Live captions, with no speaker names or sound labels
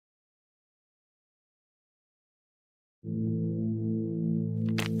Live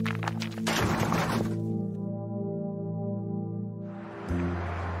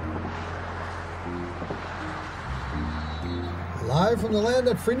from the land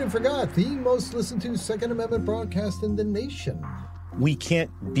that freedom forgot, the most listened to Second Amendment broadcast in the nation. We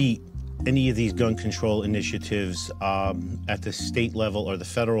can't beat any of these gun control initiatives at the state level or the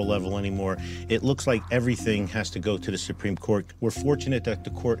federal level anymore. It looks like everything has to go to the Supreme Court. We're fortunate that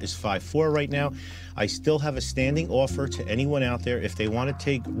the court is 5-4 right now. I still have a standing offer to anyone out there. If they want to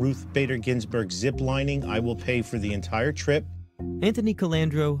take Ruth Bader Ginsburg zip lining, I will pay for the entire trip. Anthony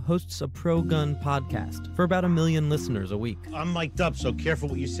Colandro hosts a pro-gun podcast for about 1 million listeners a week. I'm mic'd up, so careful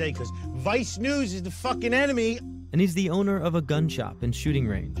what you say, because Vice News is the fucking enemy. And he's the owner of a gun shop and shooting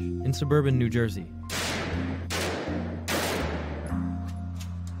range in suburban New Jersey.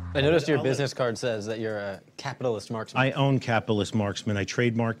 I noticed your business card says that you're a capitalist marksman. I own capitalist marksman. I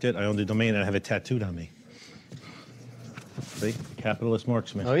trademarked it. I own the domain, and I have it tattooed on me. See? Capitalist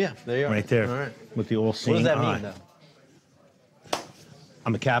marksman. Oh, yeah. There you are. Right there. All right. With the all-seeing eye. What does that mean, though?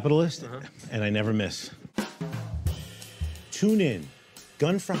 I'm a capitalist, and I never miss. Tune in.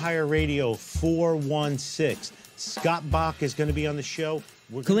 Gun for Hire Radio 416. Scott Bach is going to be on the show.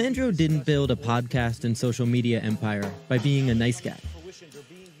 Colandro didn't build a podcast and social media empire by being a nice guy.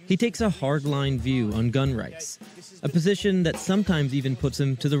 He takes a hardline view on gun rights, a position that sometimes even puts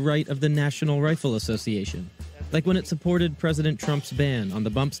him to the right of the National Rifle Association, like when it supported President Trump's ban on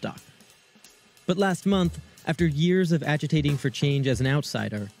the bump stock. But last month, after years of agitating for change as an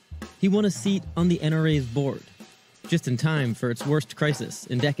outsider, he won a seat on the NRA's board, just in time for its worst crisis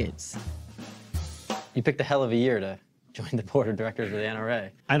in decades. You picked a hell of a year to join the board of directors of the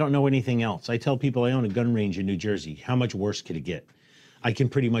NRA. I don't know anything else. I tell people I own a gun range in New Jersey. How much worse could it get? I can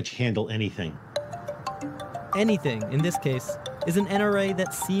pretty much handle anything. Anything, in this case, is an NRA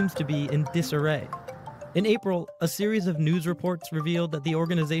that seems to be in disarray. In April, a series of news reports revealed that the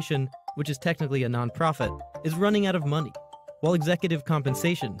organization, which is technically a nonprofit, is running out of money, while executive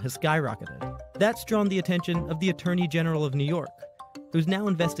compensation has skyrocketed. That's drawn the attention of the Attorney General of New York, who's now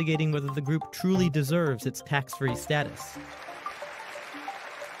investigating whether the group truly deserves its tax-free status.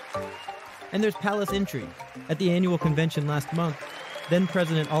 And there's palace intrigue. At the annual convention last month,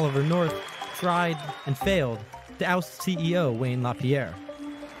 then-President Oliver North tried and failed to oust CEO Wayne LaPierre.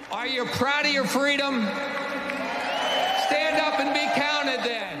 Are you proud of your freedom? Stand up and be counted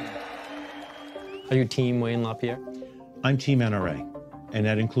then. Are you team Wayne LaPierre? I'm team NRA, and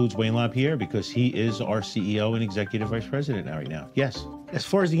that includes Wayne LaPierre because he is our CEO and executive vice president right now. Yes. As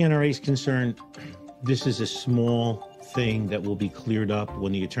far as the NRA is concerned, this is a small thing that will be cleared up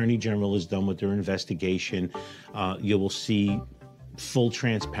when the Attorney General is done with their investigation. You will see full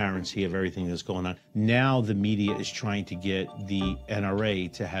transparency of everything that's going on. Now the media is trying to get the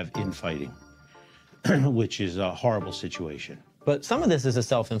NRA to have infighting, which is a horrible situation. But some of this is a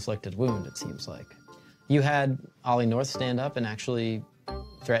self-inflicted wound, it seems like. You had Ollie North stand up and actually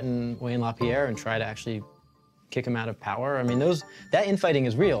threaten Wayne LaPierre and try to actually kick him out of power. I mean, that infighting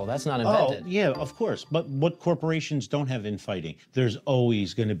is real. That's not invented. Oh, yeah, of course. But what corporations don't have infighting? There's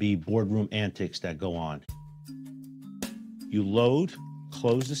always going to be boardroom antics that go on. You load,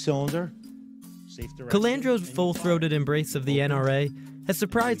 close the cylinder, safe direction. Colandro's full-throated embrace of the NRA has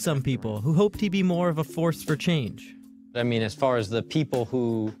surprised some people who hoped he'd be more of a force for change. I mean, as far as the people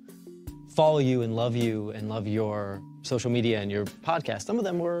who follow you and love your social media and your podcast, some of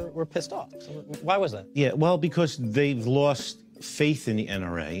them were pissed off. So why was that? Yeah, well, because they've lost faith in the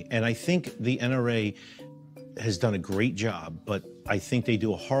NRA, and I think the NRA has done a great job, but I think they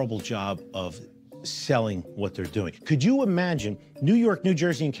do a horrible job of selling what they're doing. Could you imagine New York, New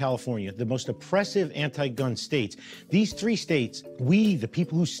Jersey, and California, the most oppressive anti-gun states? These three states, we, the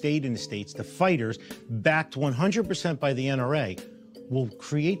people who stayed in the states, the fighters, backed 100% by the NRA, will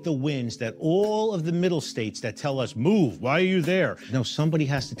create the winds that all of the middle states that tell us, move, why are you there? No, somebody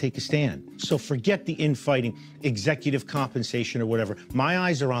has to take a stand. So forget the infighting, executive compensation or whatever. My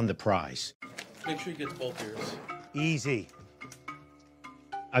eyes are on the prize. Make sure you get both ears. Easy.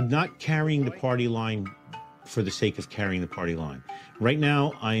 I'm not carrying the party line for the sake of carrying the party line. Right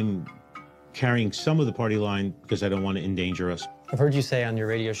now, I'm carrying some of the party line because I don't want to endanger us. I've heard you say on your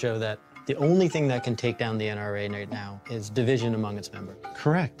radio show that the only thing that can take down the NRA right now is division among its members.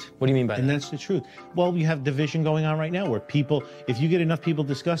 Correct. What do you mean by that? And that's the truth. Well, we have division going on right now where people, if you get enough people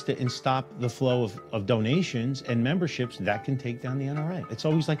discuss it and stop the flow of donations and memberships, that can take down the NRA. It's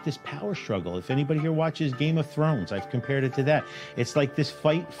always like this power struggle. If anybody here watches Game of Thrones, I've compared it to that. It's like this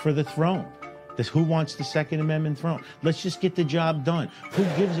fight for the throne. This who wants the Second Amendment throne. Let's just get the job done. Who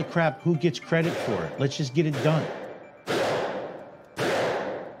gives a crap who gets credit for it? Let's just get it done.